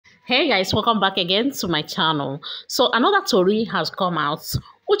Hey guys, welcome back again to my channel. So another story has come out.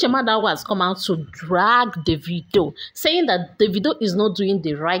 Uchemadugwa has come out to drag Davido, saying that Davido is not doing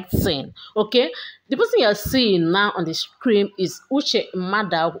the right thing. Okay, the person you're seeing now on the screen is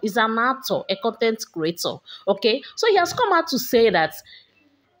Uchemadugwa. Is an actor, a content creator. Okay, so he has come out to say that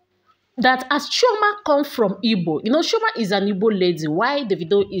as Chioma come from Igbo, Chioma is an Igbo lady, while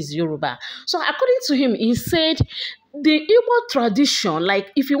Davido is Yoruba. So according to him, he said the Igbo tradition, like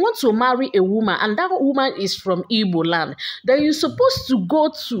if you want to marry a woman and that woman is from Igbo land, then you're supposed to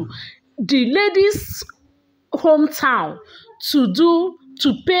go to the lady's hometown to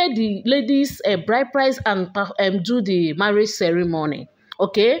pay the lady's bride price and do the marriage ceremony.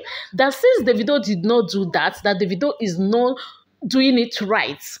 Okay, that since Davido did not do that Davido is not doing it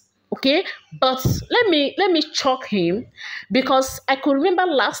right. Okay, but let me chalk him, because I could remember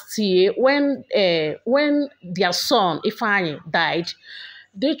last year when their son Ifeanyi died.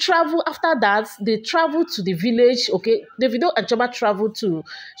 They traveled after that. They traveled to the village. Okay, Davido and Chioma traveled to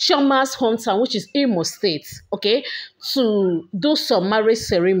Chioma's hometown, which is Imo State. Okay, to do some marriage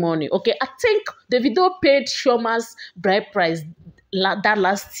ceremony. Okay, I think Davido paid Chioma's bride price that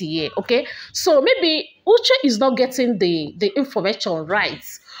last year. Okay, so maybe Uche is not getting the information right.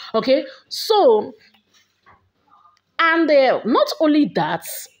 Okay, so and not only that,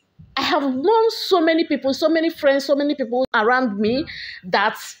 I have known so many people, so many friends, so many people around me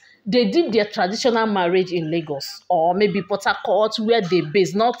that they did their traditional marriage in Lagos or maybe Port Harcourt, where they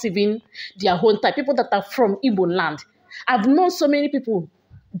base, not even their own type. People that are from Igbo land. I've known so many people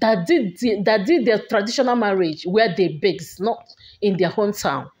that did their traditional marriage where they base, not in their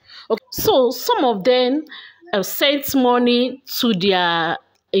hometown. Okay, so some of them sent money to their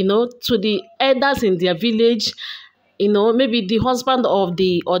to the elders in their village. Maybe the husband of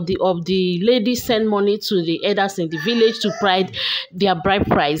the lady send money to the elders in the village to provide their bride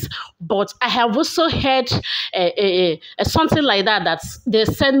price. But I have also heard something like that they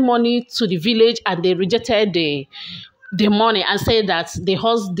send money to the village and they rejected the money and say that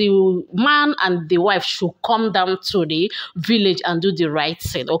the man and the wife should come down to the village and do the right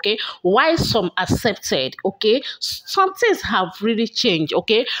thing. Okay, why some accepted? Okay, some things have really changed.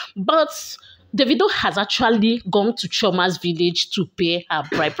 Okay, but Davido has actually gone to Chioma's village to pay her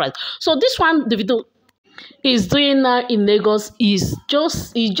bride price. So this one Davido is doing now in Lagos is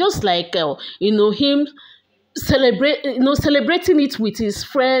just like him celebrating it with his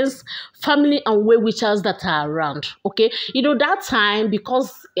friends, family, and well-wishers that are around. Okay, that time,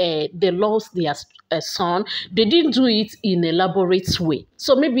 because they lost their son, they didn't do it in an elaborate way.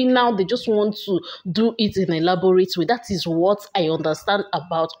 So maybe now they just want to do it in an elaborate way. That is what I understand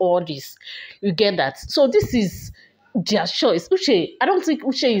about all this. You get that? So this is their choice. Uche, I don't think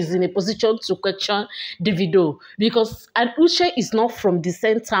Uche is in a position to question Davido, because Uche is not from the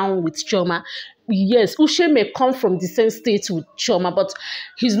same town with Chioma. Yes, Uche may come from the same state with Chioma, but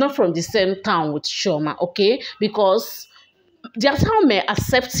he's not from the same town with Chioma, okay? Because their town may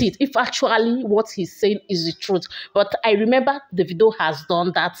accept it if actually what he's saying is the truth. But I remember Davido has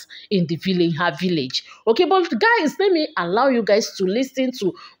done that in the village, her village. Okay, but guys, let me allow you guys to listen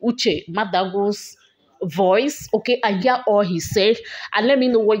to Uchemadugwa's voice, okay, and hear all he said, and let me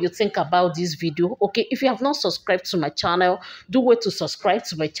know what you think about this video. Okay, if you have not subscribed to my channel, do wait to subscribe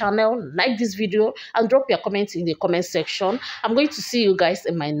to my channel, like this video, and drop your comments in the comment section. I'm going to see you guys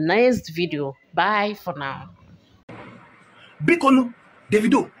in my next video. Bye for now. Bikono,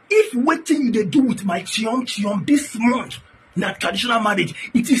 Davido, if waiting you do with my chiom this month, na traditional marriage,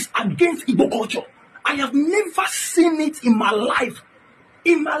 it is against Igbo culture. I have never seen it in my life.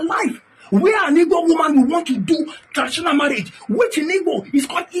 In my life. Where an Igbo woman will want to do traditional marriage, which in Igbo is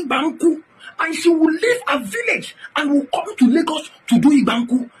called Ibanku, and she will leave a village and will come to Lagos to do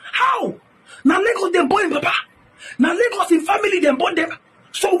Ibanku. How? Now Lagos they born Papa. Now Lagos in family they born them.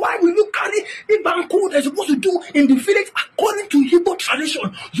 So why will you carry Ibanku they're supposed to do in the village according to Igbo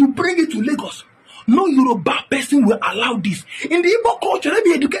tradition? You bring it to Lagos. No Yoruba person will allow this. In the Igbo culture, let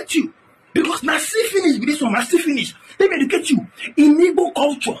me educate you. Because now see finish with this one, now see finish. Let me educate you. In Igbo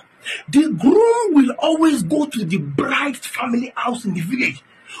culture, the groom will always go to the bride's family house in the village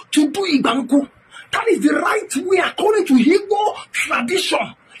to do Ibanku. That is the right way according to Igbo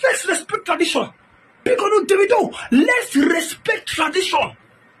tradition. Let's respect tradition. Because Davido, let's respect tradition.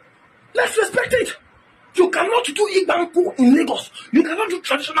 Let's respect it. You cannot do Ibanku in Lagos. You cannot do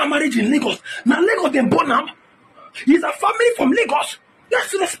traditional marriage in Lagos. Now Lagos then born up. He's a family from Lagos.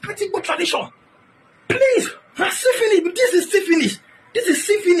 Let's respect Igbo tradition. Please. Now see finish. This is see finish. This is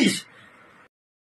see finish.